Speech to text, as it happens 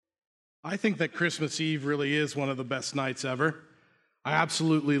I think that Christmas Eve really is one of the best nights ever. I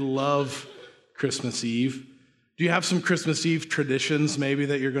absolutely love Christmas Eve. Do you have some Christmas Eve traditions maybe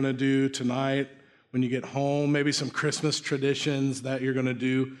that you're going to do tonight when you get home? Maybe some Christmas traditions that you're going to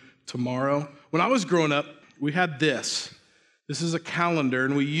do tomorrow? When I was growing up, we had this. This is a calendar,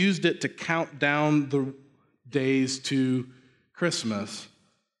 and we used it to count down the days to Christmas.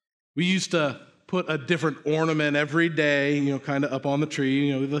 We used to put a different ornament every day, kind of up on the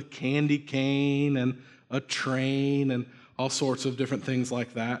tree, with a candy cane and a train and all sorts of different things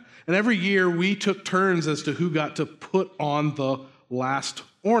like that. And every year we took turns as to who got to put on the last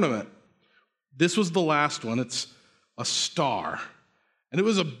ornament. This was the last one. It's a star. And it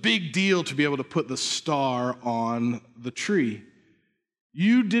was a big deal to be able to put the star on the tree.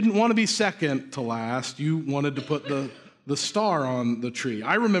 You didn't want to be second to last. You wanted to put the star on the tree.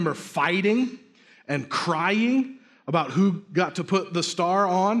 I remember fighting and crying about who got to put the star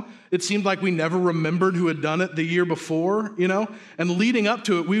on. It seemed like we never remembered who had done it the year before, And leading up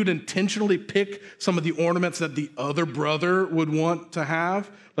to it, we would intentionally pick some of the ornaments that the other brother would want to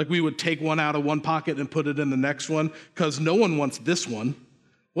have. Like we would take one out of one pocket and put it in the next one because no one wants this one.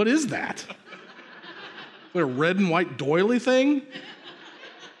 What is that? Is that a red and white doily thing?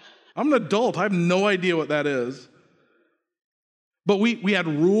 I'm an adult. I have no idea what that is. But we had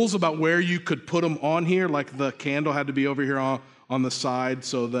rules about where you could put them on here, like the candle had to be over here on the side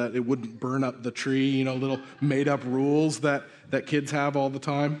so that it wouldn't burn up the tree, little made-up rules that kids have all the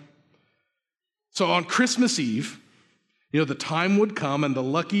time. So on Christmas Eve, the time would come and the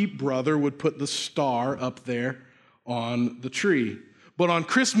lucky brother would put the star up there on the tree. But on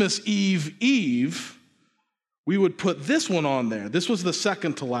Christmas Eve, we would put this one on there. This was the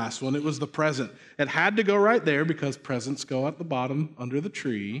second to last one. It was the present. It had to go right there because presents go at the bottom under the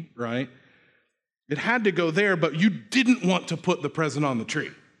tree, right? It had to go there, but you didn't want to put the present on the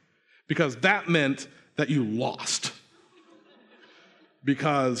tree because that meant that you lost.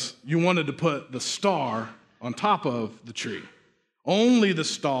 Because you wanted to put the star on top of the tree. Only the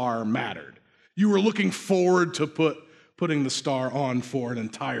star mattered. You were looking forward to putting the star on for an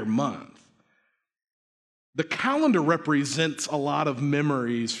entire month. The calendar represents a lot of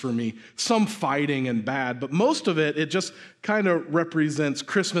memories for me, some fighting and bad, but most of it just kind of represents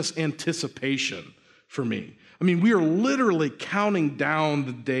Christmas anticipation for me. We are literally counting down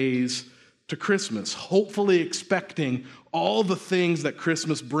the days to Christmas, hopefully expecting all the things that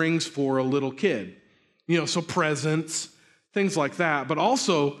Christmas brings for a little kid. So presents, things like that, but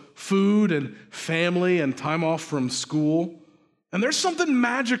also food and family and time off from school. And there's something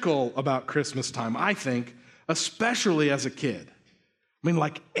magical about Christmas time, I think, especially as a kid.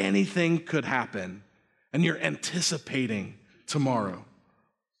 Like anything could happen, and you're anticipating tomorrow.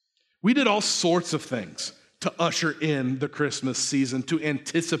 We did all sorts of things to usher in the Christmas season, to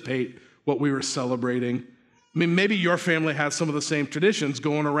anticipate what we were celebrating. Maybe your family has some of the same traditions,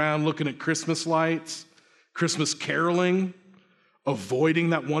 going around looking at Christmas lights, Christmas caroling, avoiding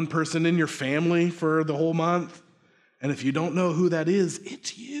that one person in your family for the whole month. And if you don't know who that is,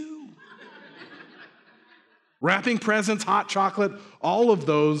 it's you. Wrapping presents, hot chocolate, all of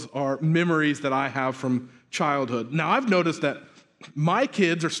those are memories that I have from childhood. Now, I've noticed that my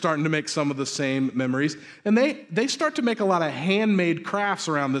kids are starting to make some of the same memories, and they start to make a lot of handmade crafts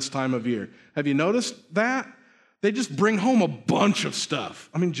around this time of year. Have you noticed that? They just bring home a bunch of stuff.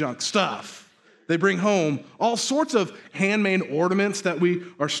 Junk stuff. They bring home all sorts of handmade ornaments that we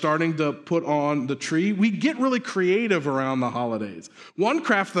are starting to put on the tree. We get really creative around the holidays. One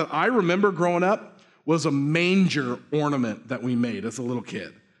craft that I remember growing up was a manger ornament that we made as a little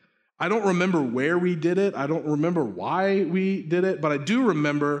kid. I don't remember where we did it. I don't remember why we did it, but I do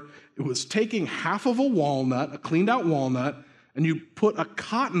remember it was taking half of a walnut, a cleaned out walnut, and you put a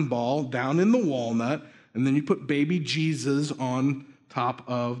cotton ball down in the walnut, and then you put baby Jesus on top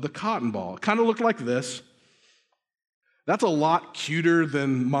of the cotton ball. It kind of looked like this. That's a lot cuter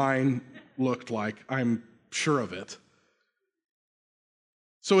than mine looked like, I'm sure of it.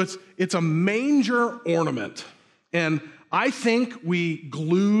 So it's a manger ornament, and I think we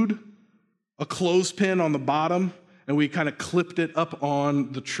glued a clothespin on the bottom, and we kind of clipped it up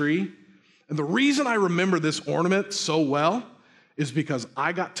on the tree. And the reason I remember this ornament so well is because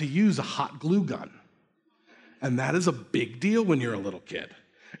I got to use a hot glue gun, and that is a big deal when you're a little kid.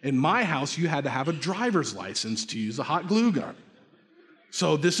 In my house, you had to have a driver's license to use a hot glue gun.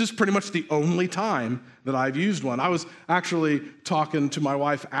 So this is pretty much the only time that I've used one. I was actually talking to my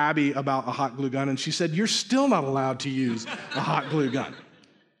wife, Abby, about a hot glue gun, and she said, "You're still not allowed to use a hot glue gun."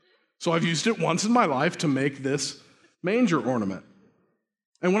 So I've used it once in my life to make this manger ornament.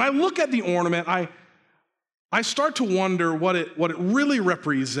 And when I look at the ornament, I start to wonder what it really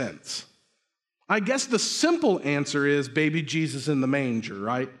represents. I guess the simple answer is baby Jesus in the manger,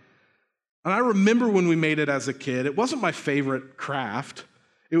 right? And I remember when we made it as a kid, it wasn't my favorite craft.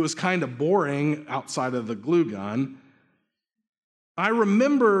 It was kind of boring outside of the glue gun. I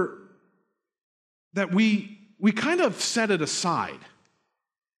remember that we kind of set it aside.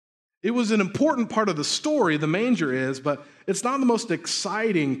 It was an important part of the story, the manger is, but it's not the most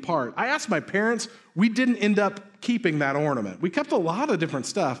exciting part. I asked my parents, we didn't end up keeping that ornament. We kept a lot of different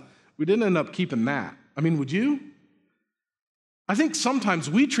stuff. We didn't end up keeping that. I mean, would you? I think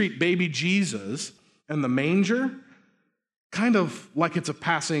sometimes we treat baby Jesus and the manger kind of like it's a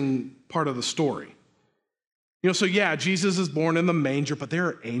passing part of the story. So yeah, Jesus is born in the manger, but there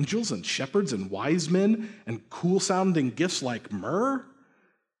are angels and shepherds and wise men and cool-sounding gifts like myrrh.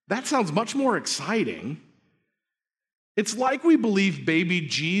 That sounds much more exciting. It's like we believe baby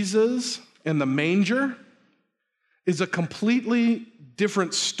Jesus and the manger is a completely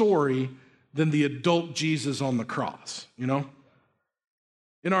different story than the adult Jesus on the cross,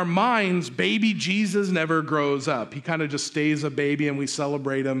 In our minds, baby Jesus never grows up. He kind of just stays a baby and we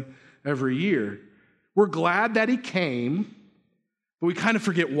celebrate him every year. We're glad that he came, but we kind of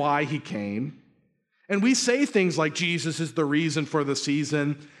forget why he came. And we say things like Jesus is the reason for the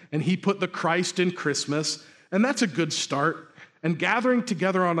season, and he put the Christ in Christmas, and that's a good start. And gathering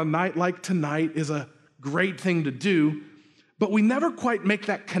together on a night like tonight is a great thing to do, but we never quite make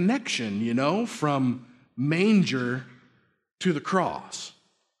that connection, from manger to the cross.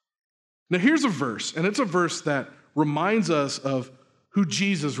 Now here's a verse, and it's a verse that reminds us of who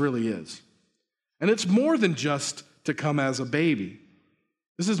Jesus really is. And it's more than just to come as a baby.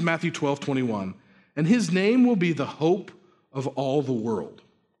 This is Matthew 12:21. And his name will be the hope of all the world.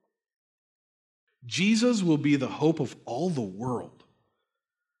 Jesus will be the hope of all the world.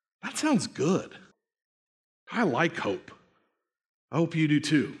 That sounds good. I like hope. I hope you do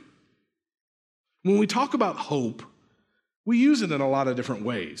too. When we talk about hope, we use it in a lot of different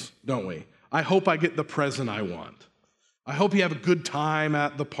ways, don't we? I hope I get the present I want. I hope you have a good time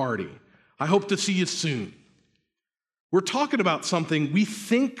at the party. I hope to see you soon. We're talking about something we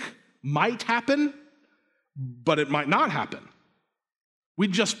think might happen, but it might not happen. We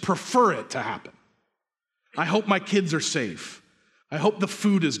just prefer it to happen. I hope my kids are safe. I hope the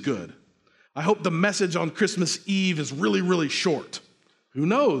food is good. I hope the message on Christmas Eve is really, really short. Who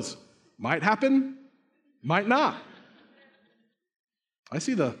knows? Might happen, might not. I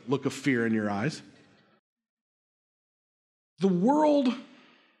see the look of fear in your eyes. The world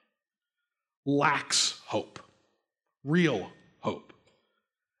lacks hope, real hope.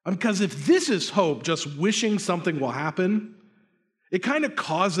 Because if this is hope, just wishing something will happen, it kind of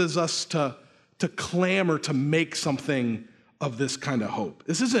causes us to clamor to make something of this kind of hope.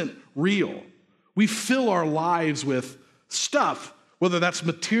 This isn't real. We fill our lives with stuff, whether that's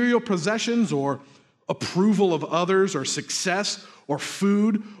material possessions or approval of others or success or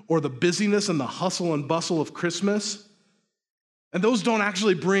food or the busyness and the hustle and bustle of Christmas. And those don't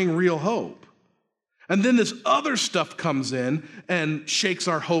actually bring real hope. And then this other stuff comes in and shakes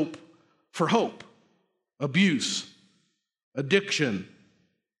our hope for hope. Abuse, addiction,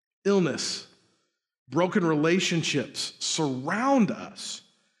 illness, broken relationships surround us.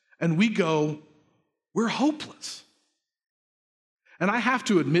 And we go, we're hopeless. And I have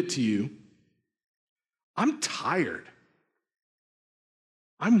to admit to you, I'm tired.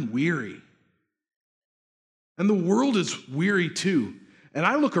 I'm weary. And the world is weary too. And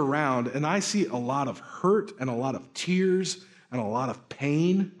I look around and I see a lot of hurt and a lot of tears and a lot of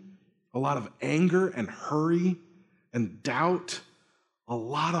pain, a lot of anger and hurry and doubt, a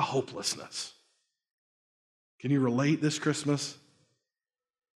lot of hopelessness. Can you relate this Christmas?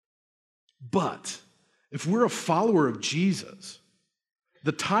 But if we're a follower of Jesus,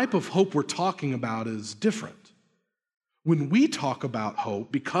 the type of hope we're talking about is different. When we talk about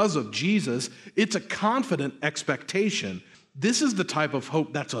hope because of Jesus, it's a confident expectation. This is the type of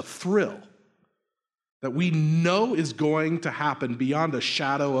hope that's a thrill, that we know is going to happen beyond a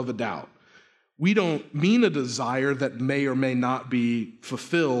shadow of a doubt. We don't mean a desire that may or may not be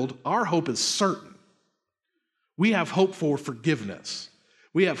fulfilled. Our hope is certain. We have hope for forgiveness.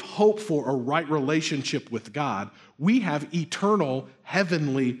 We have hope for a right relationship with God. We have eternal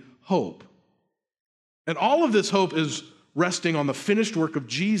heavenly hope. And all of this hope is resting on the finished work of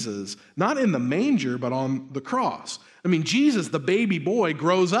Jesus, not in the manger, but on the cross. I mean, Jesus, the baby boy,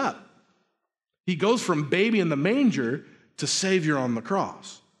 grows up. He goes from baby in the manger to Savior on the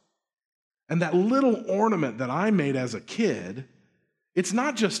cross. And that little ornament that I made as a kid, it's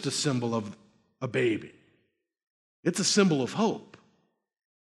not just a symbol of a baby. It's a symbol of hope.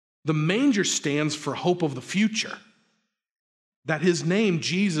 The manger stands for hope of the future. that his name,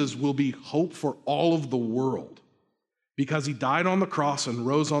 Jesus, will be hope for all of the world because he died on the cross and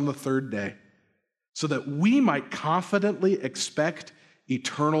rose on the third day so that we might confidently expect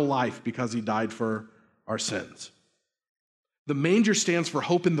eternal life because he died for our sins. The manger stands for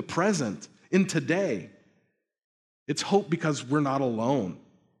hope in the present, in today. It's hope because we're not alone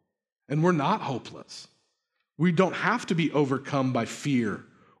and we're not hopeless. We don't have to be overcome by fear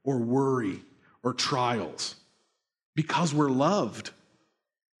or worry or trials because we're loved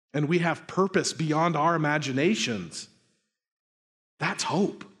and we have purpose beyond our imaginations. That's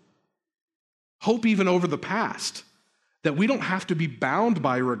hope. Hope even over the past, that we don't have to be bound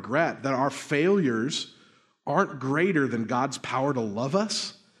by regret, that our failures aren't greater than God's power to love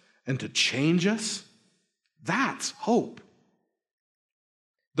us and to change us. That's hope.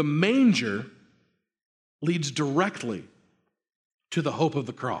 The manger leads directly to the hope of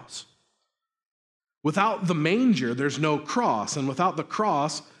the cross. Without the manger, there's no cross, and without the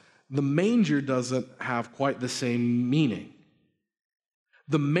cross, the manger doesn't have quite the same meaning.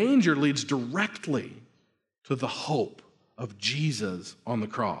 The manger leads directly to the hope of Jesus on the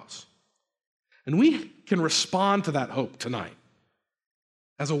cross. And we can respond to that hope tonight.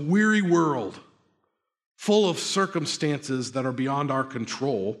 As a weary world full of circumstances that are beyond our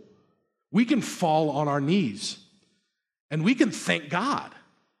control, we can fall on our knees and we can thank God.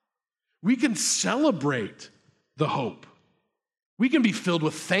 We can celebrate the hope. We can be filled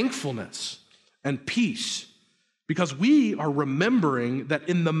with thankfulness and peace because we are remembering that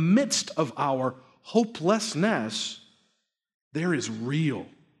in the midst of our hopelessness, there is real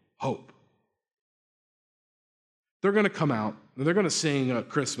hope. They're going to come out and they're going to sing a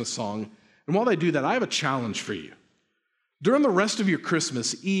Christmas song. And while they do that, I have a challenge for you. During the rest of your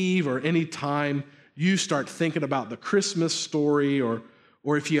Christmas Eve or any time you start thinking about the Christmas story, or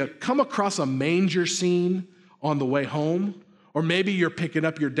if you come across a manger scene on the way home, or maybe you're picking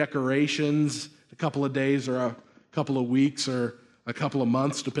up your decorations a couple of days or a couple of weeks or a couple of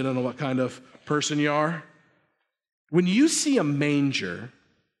months, depending on what kind of person you are. When you see a manger,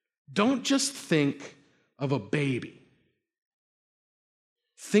 don't just think of a baby.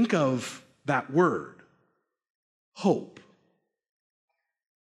 Think of that word, hope.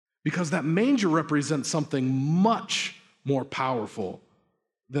 Because that manger represents something much more powerful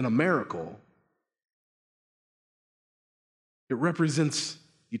than a miracle. It represents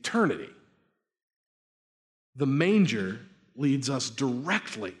eternity. The manger leads us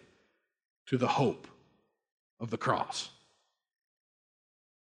directly to the hope of the cross.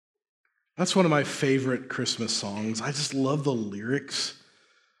 That's one of my favorite Christmas songs. I just love the lyrics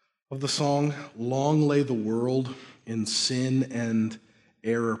of the song. Long lay the world in sin and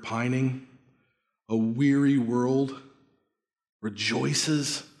error pining. A weary world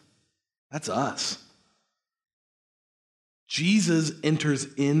rejoices. That's us. Jesus enters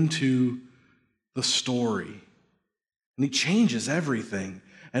into the story and he changes everything.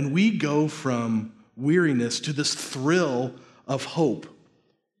 And we go from weariness to this thrill of hope.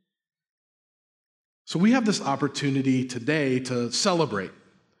 So we have this opportunity today to celebrate,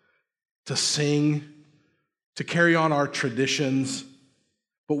 to sing, to carry on our traditions.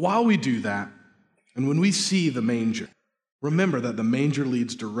 But while we do that, and when we see the manger, remember that the manger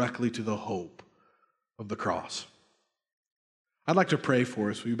leads directly to the hope of the cross. I'd like to pray for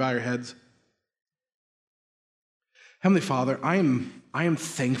us. Will you bow your heads? Heavenly Father, I am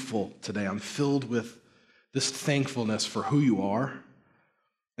thankful today. I'm filled with this thankfulness for who you are,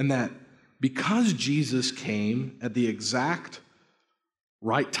 and that because Jesus came at the exact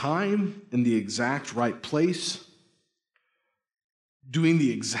right time, in the exact right place, doing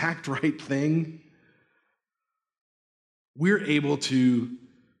the exact right thing, we're able to,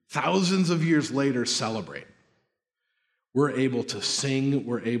 thousands of years later, celebrate. We're able to sing,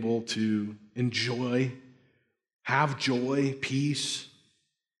 we're able to enjoy, have joy, peace,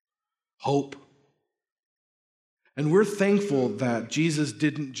 hope. And we're thankful that Jesus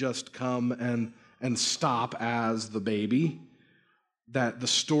didn't just come and stop as the baby, that the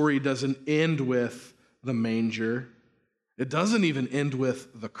story doesn't end with the manger. It doesn't even end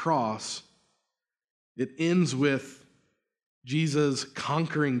with the cross. It ends with Jesus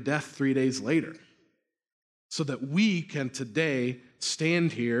conquering death 3 days later, so that we can today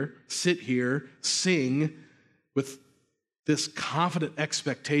stand here, sit here, sing with this confident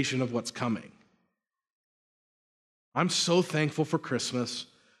expectation of what's coming. I'm so thankful for Christmas.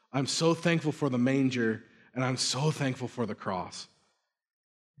 I'm so thankful for the manger, and I'm so thankful for the cross,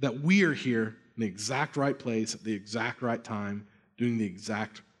 that we are here in the exact right place at the exact right time, doing the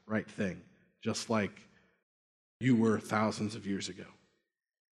exact right thing, just like you were thousands of years ago.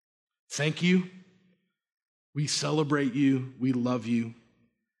 Thank you. We celebrate you. We love you.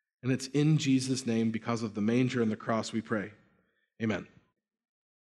 And it's in Jesus' name, because of the manger and the cross, we pray. Amen.